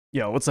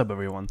Yo, what's up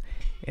everyone?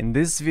 In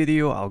this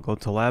video I'll go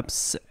to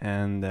labs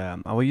and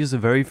I will use a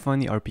very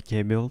funny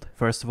RPK build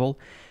first of all,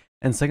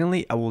 and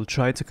secondly I will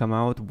try to come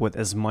out with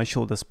as much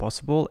shield as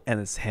possible and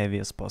as heavy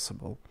as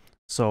possible.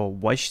 So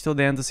watch till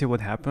the end to see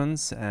what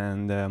happens,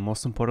 and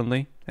most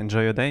importantly,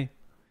 enjoy your day.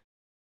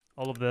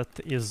 All of that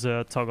is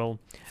toggle.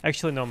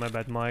 Actually, no, my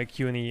bad. My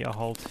Q and E are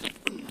hold.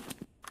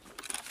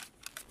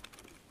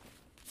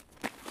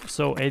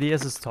 So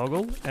ADS is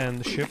toggle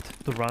and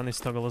shift to run is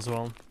toggle as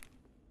well.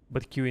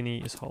 But Q and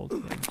E is hold.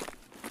 Yeah.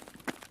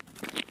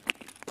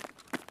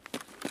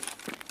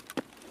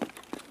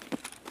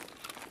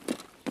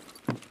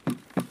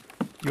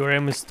 Your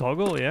aim is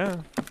toggle, yeah.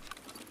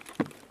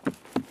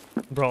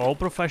 Bro, all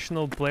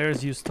professional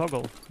players use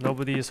toggle.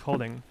 Nobody is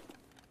holding.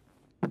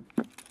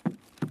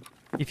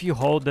 If you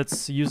hold,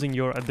 that's using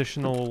your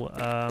additional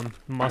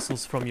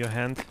muscles from your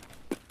hand,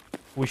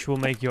 which will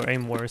make your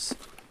aim worse.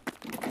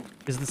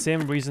 It's the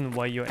same reason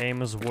why your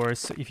aim is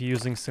worse if you're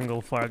using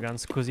single fire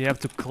guns, because you have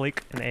to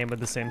click and aim at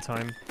the same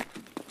time.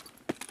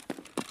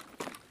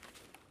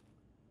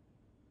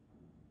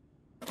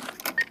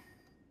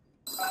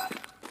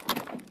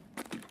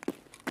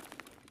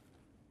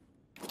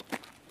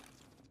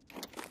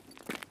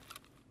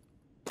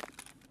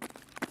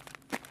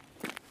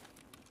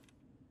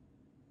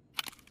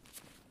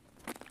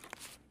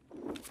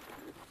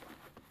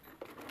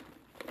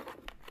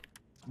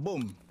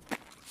 Boom.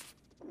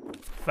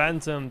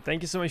 Phantom,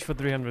 thank you so much for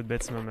 300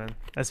 bits, my man.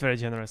 That's very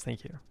generous,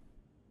 thank you.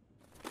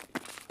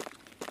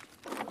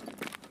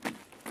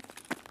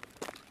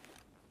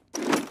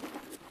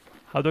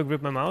 How do I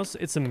grip my mouse?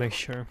 It's a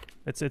mixture.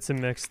 It's a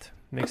mixed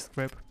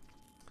grip.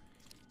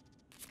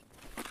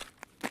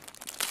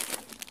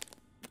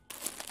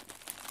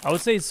 I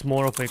would say it's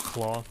more of a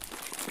claw.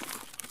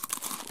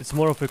 It's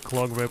more of a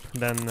claw grip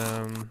than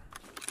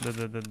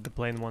the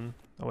plain one,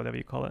 or whatever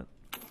you call it.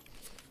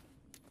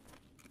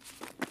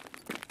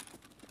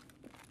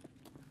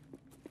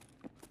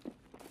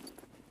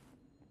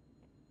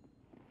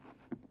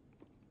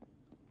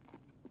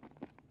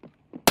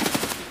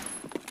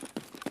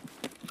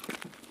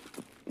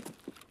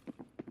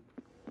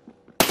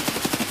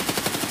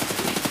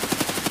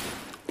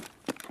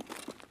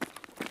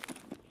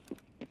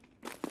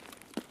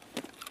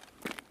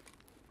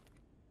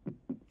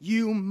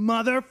 You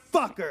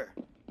motherfucker!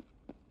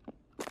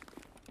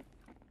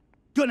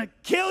 Gonna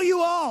kill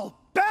you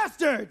all,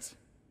 bastards!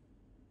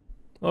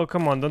 Oh,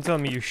 come on, don't tell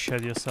me you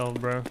shed yourself,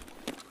 bro.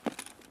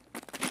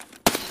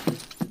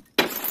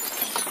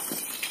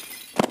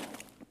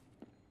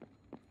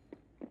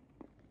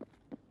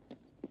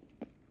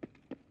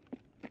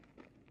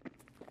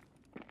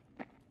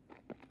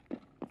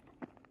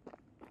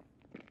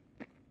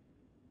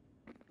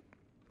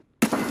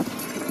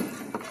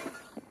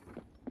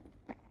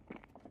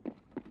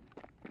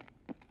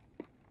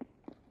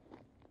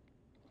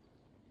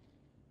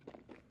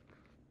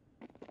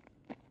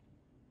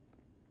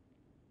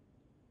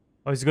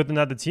 Oh, he's got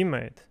another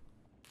teammate.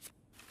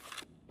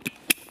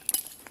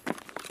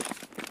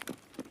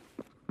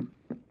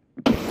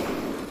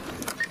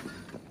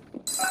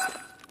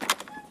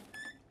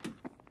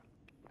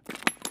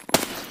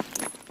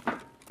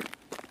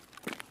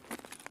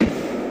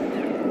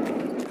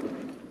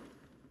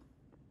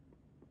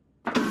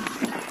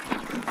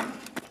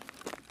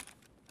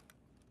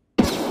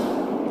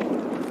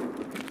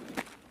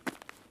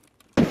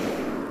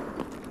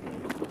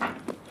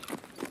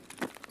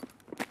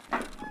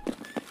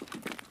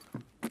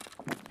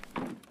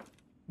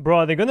 Bro,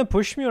 are they gonna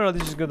push me or are they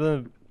just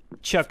gonna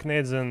chuck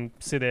nades and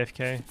sit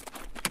AFK?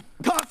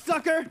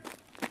 Cocksucker!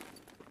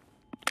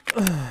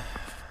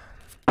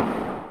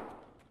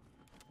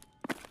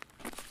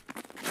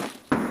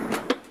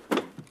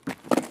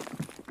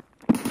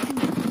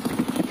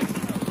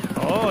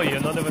 Oh,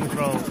 you're not even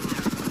pro.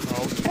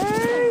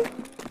 Okay.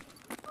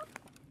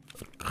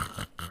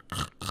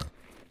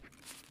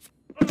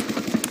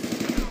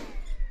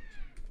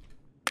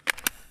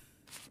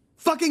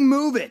 Fucking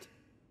move it!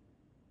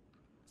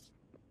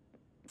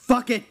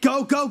 Fuck it,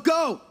 go, go,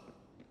 go!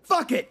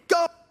 Fuck it,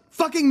 go!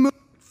 Fucking move!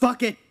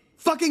 Fuck it!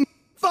 Fucking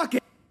fuck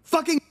it!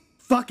 Fucking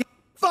fuck it!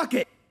 Fuck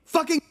it!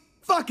 Fucking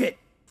fuck it!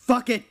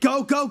 Fuck it,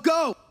 go, go,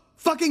 go!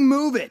 Fucking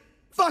move it!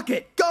 Fuck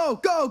it,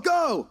 go, go,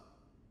 go!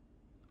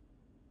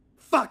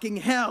 Fucking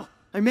hell,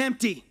 I'm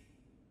empty!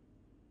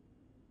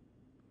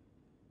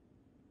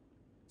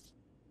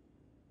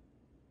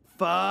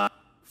 Fuck!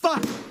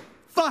 Fuck!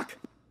 Fuck!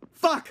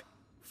 Fuck!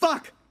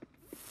 Fuck!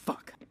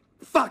 Fuck!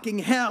 Fucking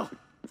hell!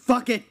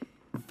 Fuck it!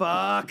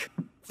 Fuck!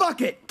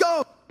 Fuck it!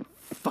 Go!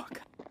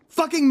 Fuck!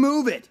 Fucking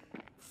move it!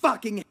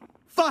 Fucking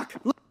fuck!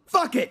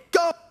 Fuck it!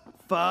 Go!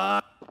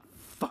 Fuck!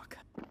 Fuck!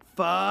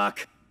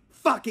 Fuck!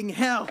 Fucking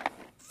hell!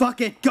 Fuck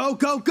it! Go!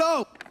 Go!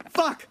 Go!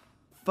 Fuck!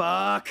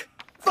 Fuck!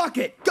 Fuck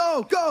it!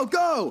 Go! Go!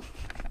 Go!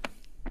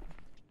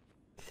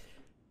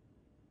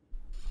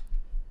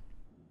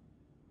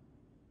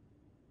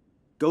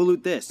 Go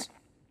loot this.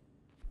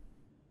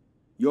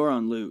 You're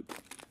on loot.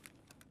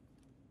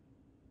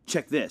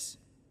 Check this.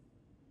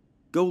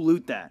 Go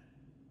loot that.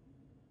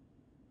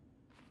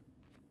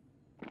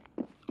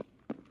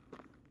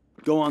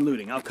 Go on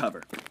looting, I'll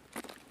cover.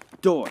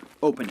 Door,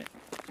 open it.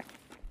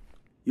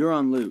 You're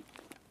on loot.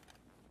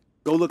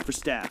 Go look for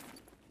staff.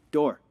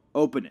 Door,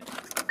 open it.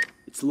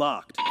 It's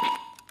locked.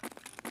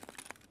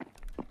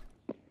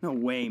 No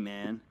way,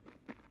 man.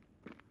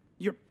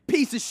 You're a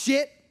piece of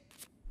shit!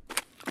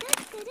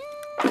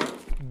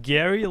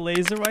 Gary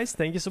Laser Eyes,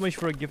 thank you so much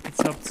for a gifted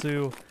sub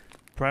to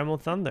Primal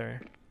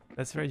Thunder.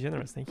 That's very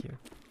generous, thank you.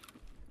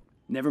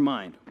 Never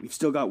mind, we've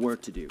still got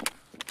work to do.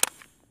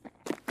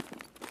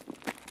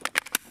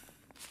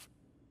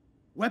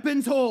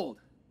 Weapons hold!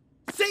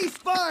 Cease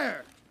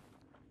fire!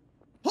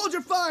 Hold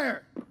your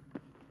fire!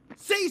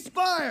 Cease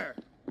fire!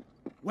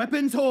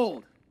 Weapons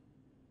hold!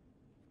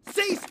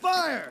 Cease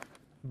fire!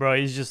 Bro,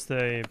 he's just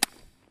a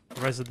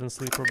resident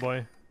sleeper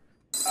boy.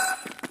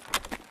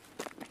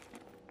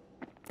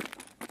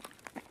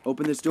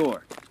 Open this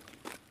door.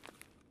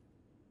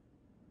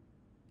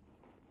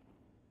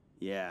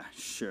 Yeah,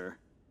 sure.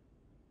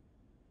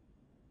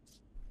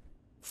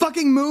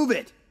 Fucking move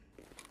it!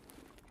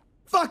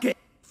 Fuck it!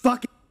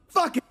 Fuck it!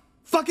 Fuck it!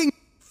 Fucking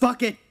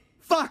fuck it!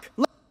 Fuck!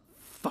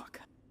 Fuck!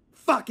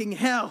 Fucking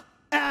hell!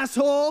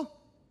 Asshole!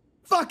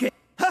 Fuck it!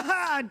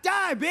 Haha!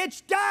 Die,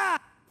 bitch! Die!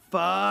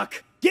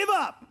 Fuck! Give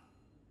up!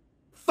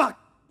 Fuck!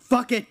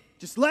 Fuck it!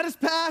 Just let us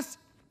pass!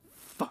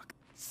 Fuck!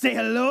 Say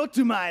hello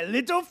to my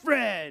little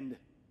friend!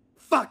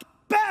 Fuck!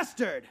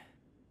 Bastard!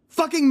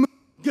 Fucking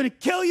gonna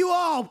kill you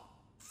all!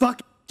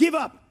 Fuck! Give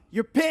up!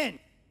 You're pinned!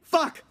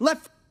 Fuck!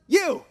 Left!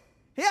 You!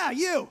 Yeah,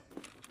 you!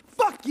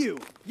 Fuck you!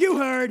 You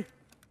heard!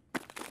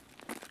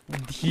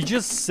 He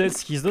just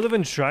sits, he's not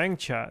even trying,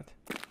 chat.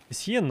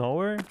 Is he a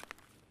knower?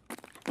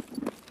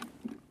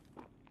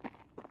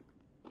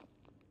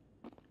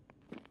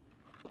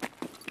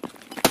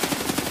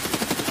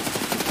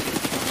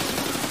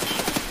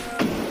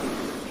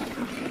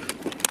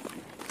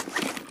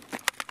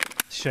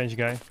 Strange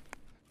guy.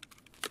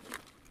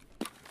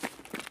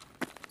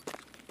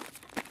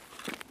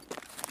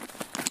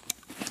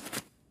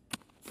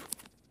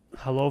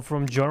 Hello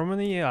from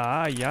Germany.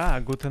 Ah, ja,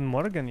 guten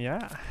Morgen, ja.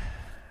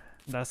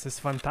 Das ist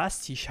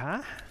fantastisch,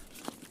 ha?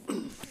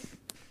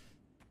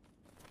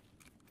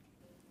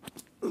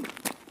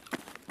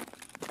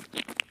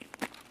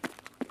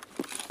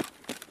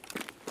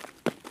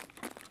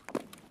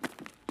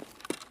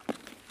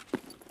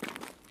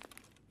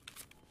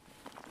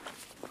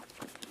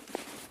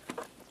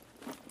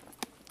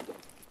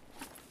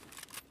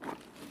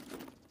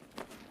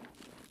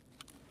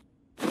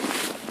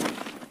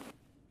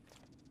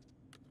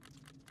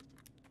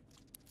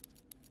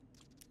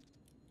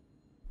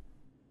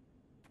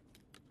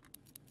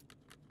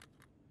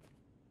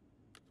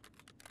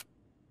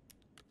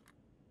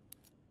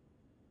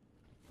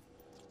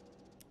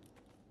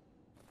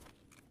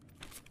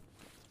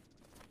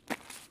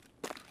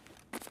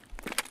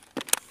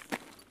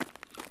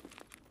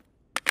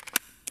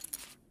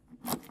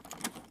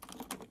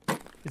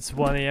 It's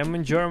 1 AM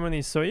in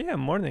Germany, so yeah,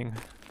 morning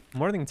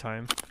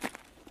time.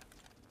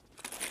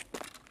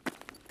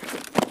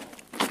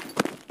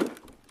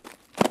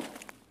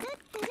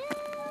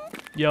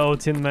 Yo,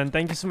 Tin Man,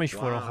 thank you so much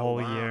for a whole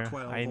year.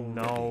 I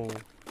know,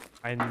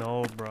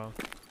 bro.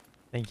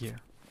 Thank you.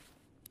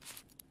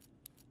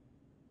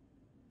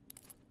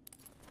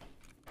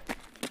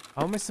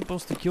 How am I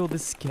supposed to kill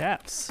these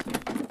scabs?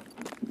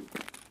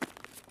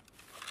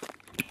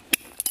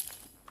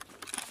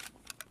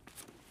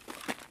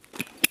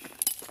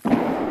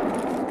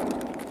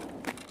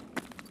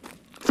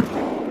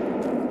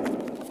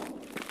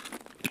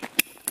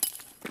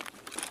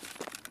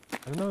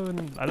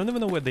 I don't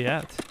even know where they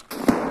at.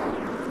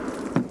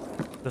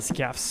 The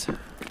scabs.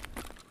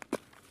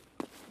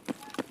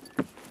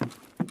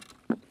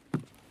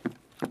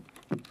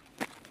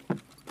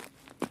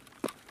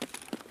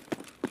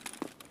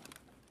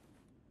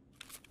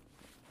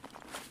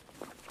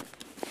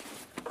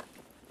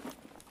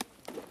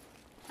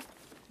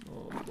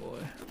 Oh boy.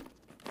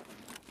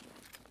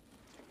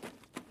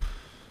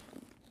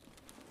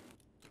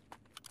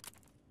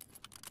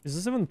 Is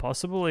this even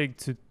possible, like,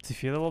 to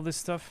feel all this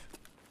stuff?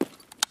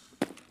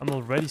 I'm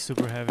already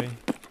super heavy.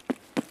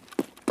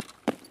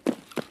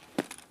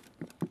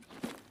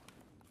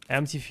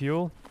 Empty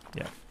fuel?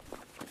 Yeah.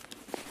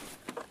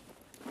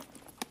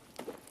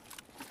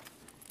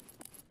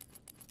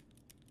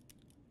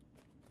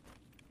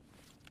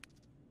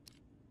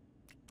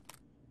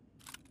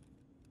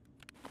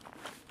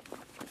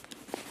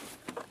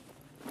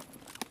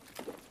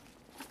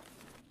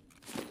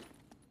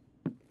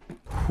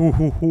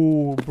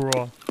 Hoo,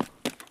 bro.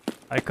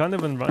 I can't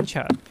even run,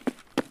 chat.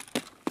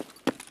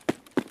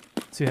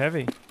 Too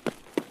heavy.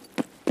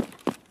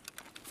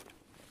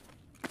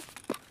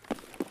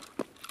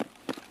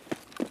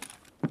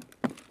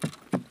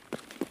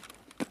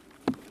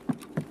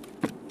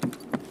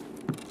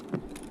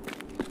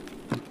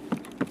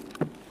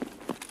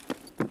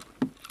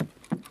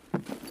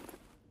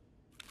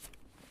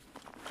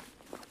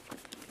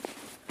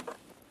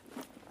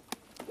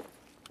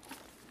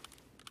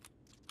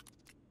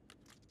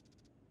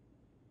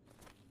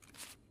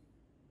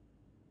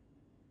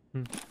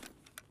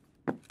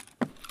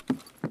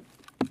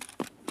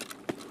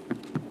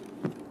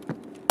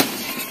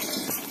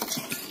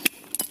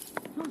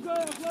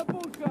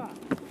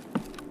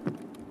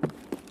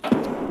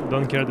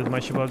 Don't care that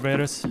much about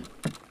raiders.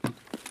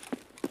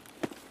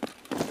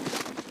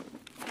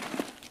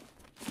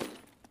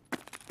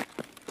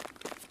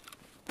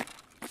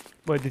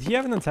 Wait, did he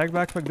have an attack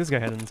backpack? This guy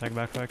had an attack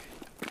backpack.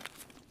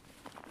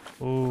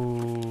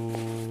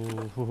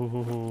 Ooh.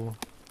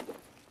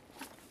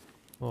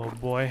 Oh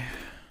boy.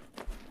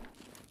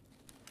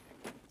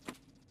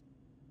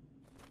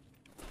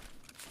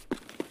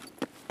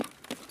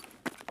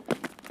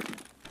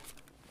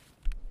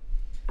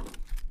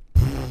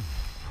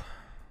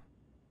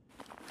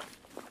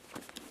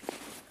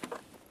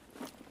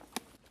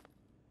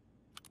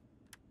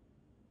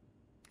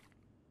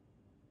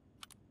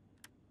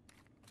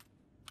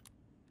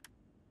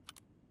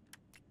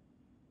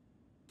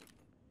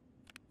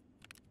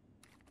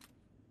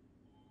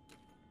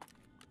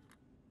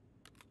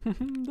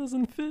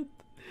 Doesn't fit.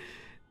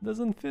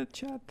 Doesn't fit,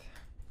 chat.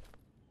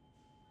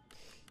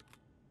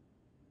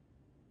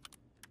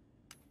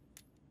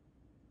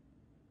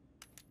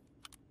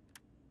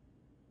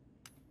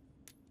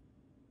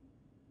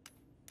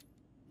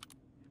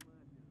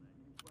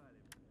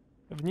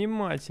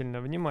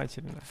 Внимательно,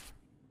 внимательно.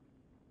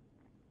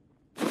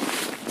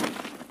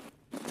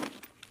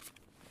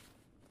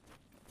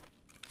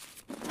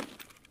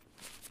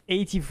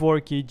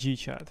 $84 kg,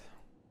 chat.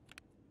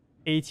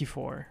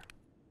 84.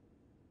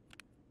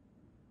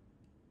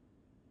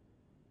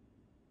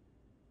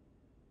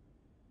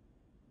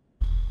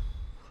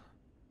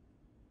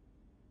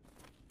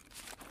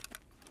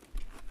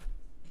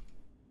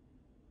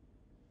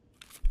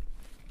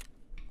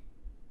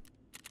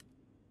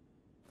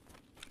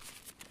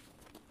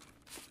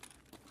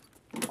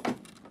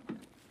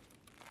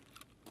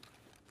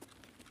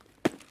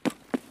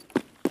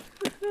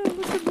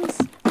 Look at this.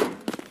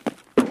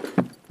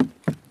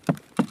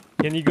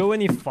 Can you go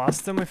any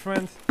faster, my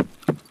friend?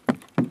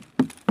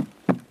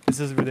 This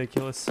is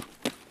ridiculous.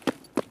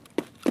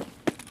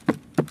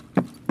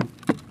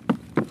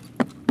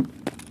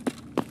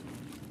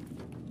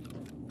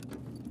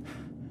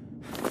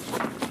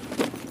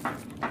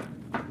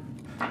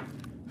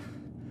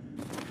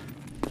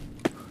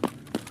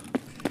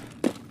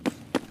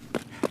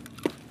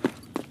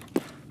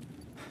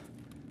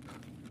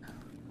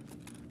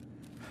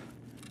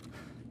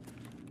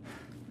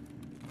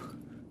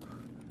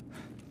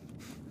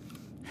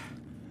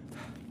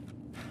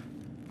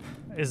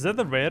 Is that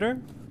the raider?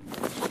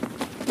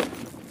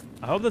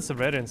 I hope that's a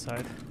raider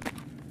inside.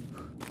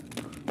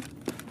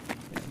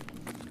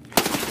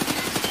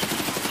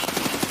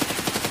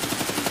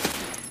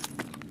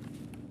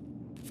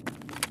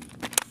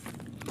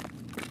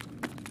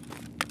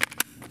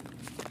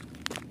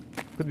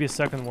 Could be a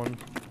second one.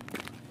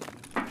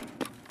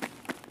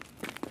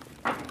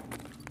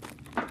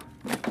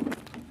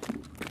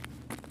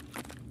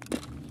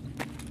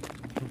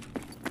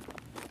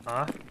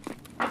 Huh?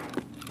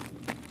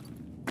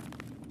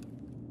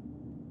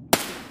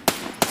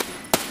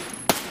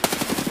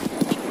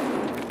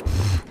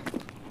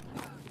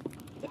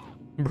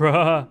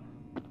 Bruh,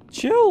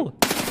 chill.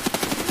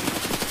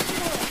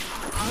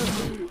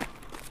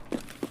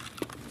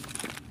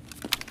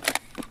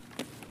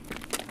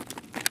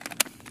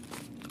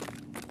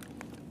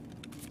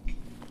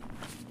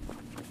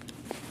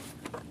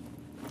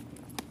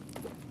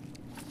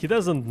 He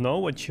doesn't know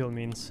what chill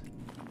means.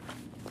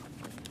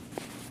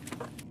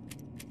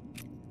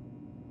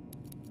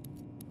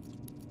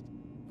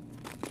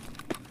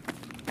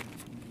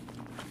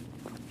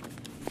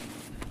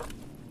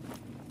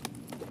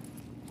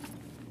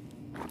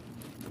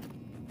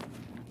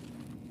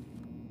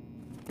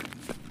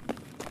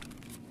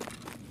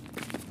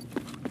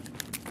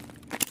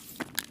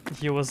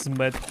 He was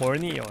mad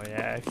horny? Oh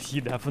yeah,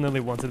 he definitely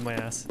wanted my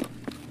ass.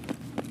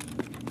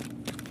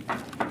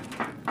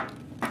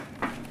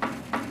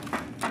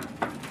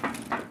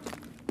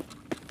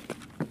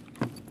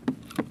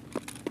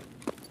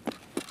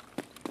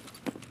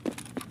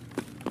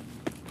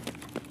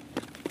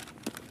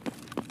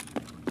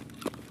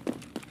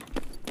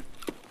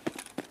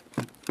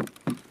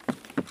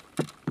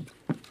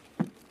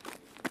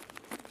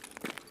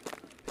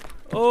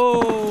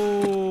 Oh,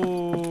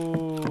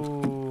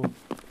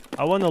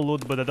 I wanna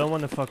loot, but I don't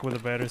wanna fuck with the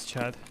raiders,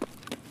 chat.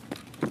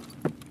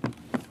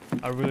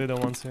 I really don't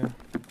want to.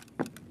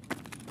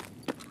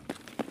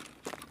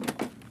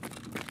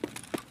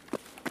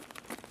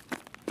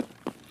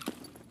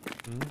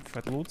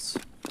 Fat loots.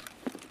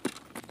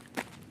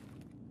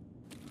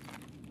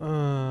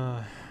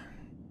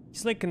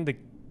 He's like in the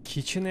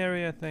kitchen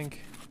area, I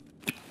think.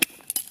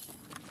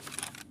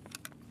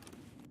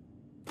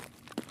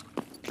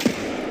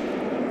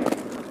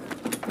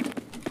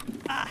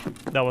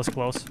 That was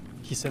close.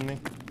 He sent me.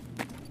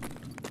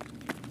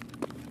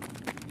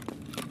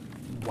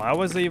 Why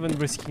was I even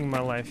risking my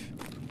life?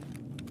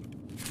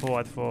 For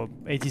what? For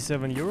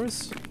 87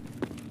 euros?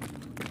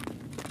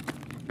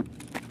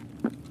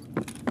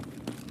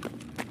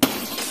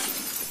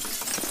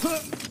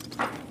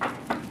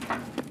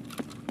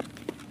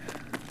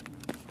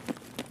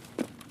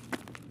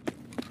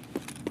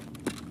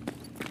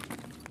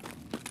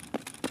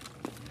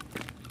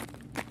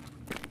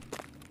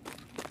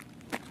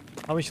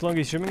 How much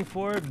longer is streaming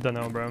for? Don't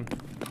know, bro.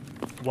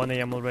 1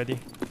 AM already.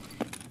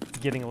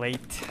 Getting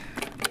late.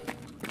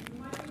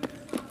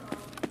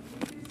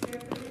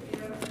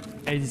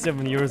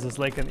 87 euros is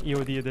like an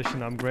EOD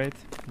edition upgrade.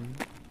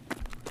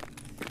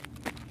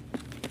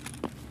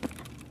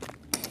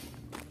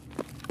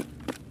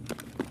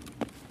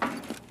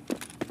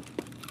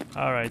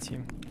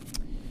 Alrighty.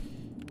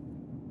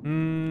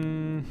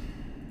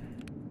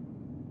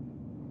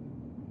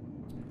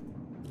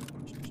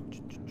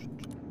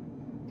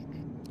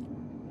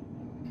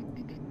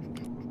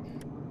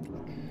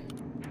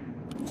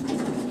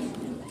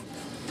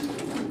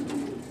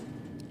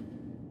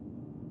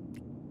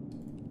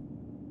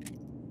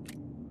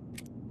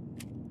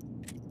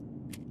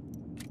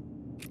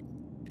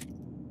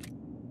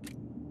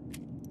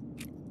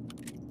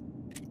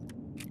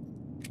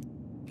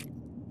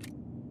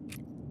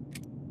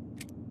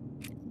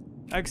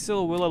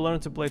 Axel, will I learn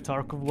to play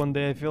Tarkov one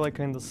day? I feel I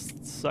kinda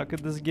suck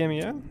at this game,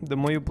 yeah? The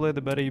more you play,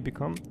 the better you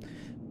become.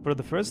 For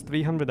the first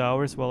 300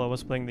 hours while I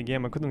was playing the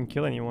game, I couldn't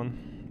kill anyone.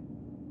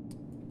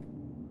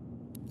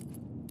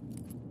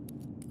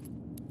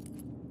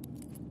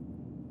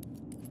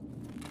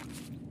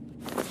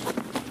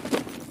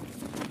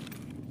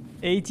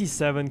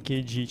 $87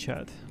 kg,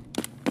 chat.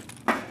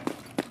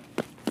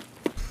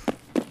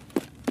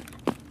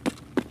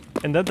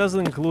 And that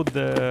doesn't include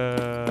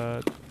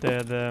the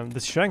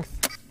strength.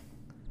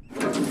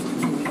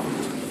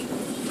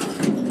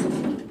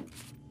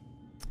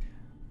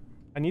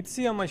 I need to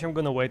see how much I'm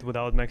gonna wait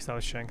without maxed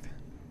out strength.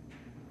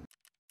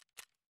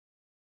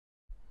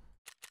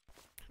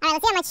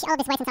 Alright, let's see how much all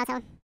this weighs in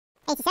total.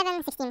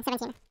 87, 16,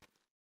 17.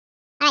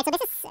 Alright, so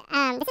this is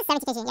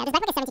 70 kg. Yeah, this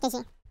backpack is 70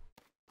 kg.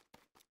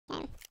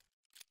 Okay.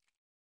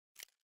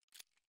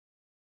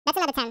 That's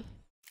another 10.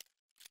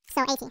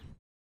 So 80.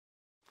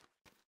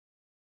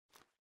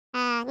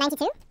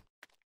 92.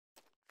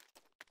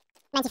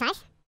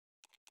 95.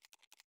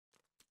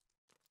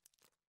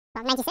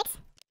 Well, 96.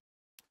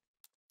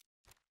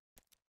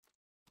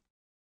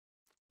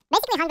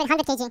 Basically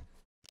 100 kg.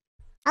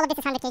 All of this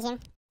is 100 kg.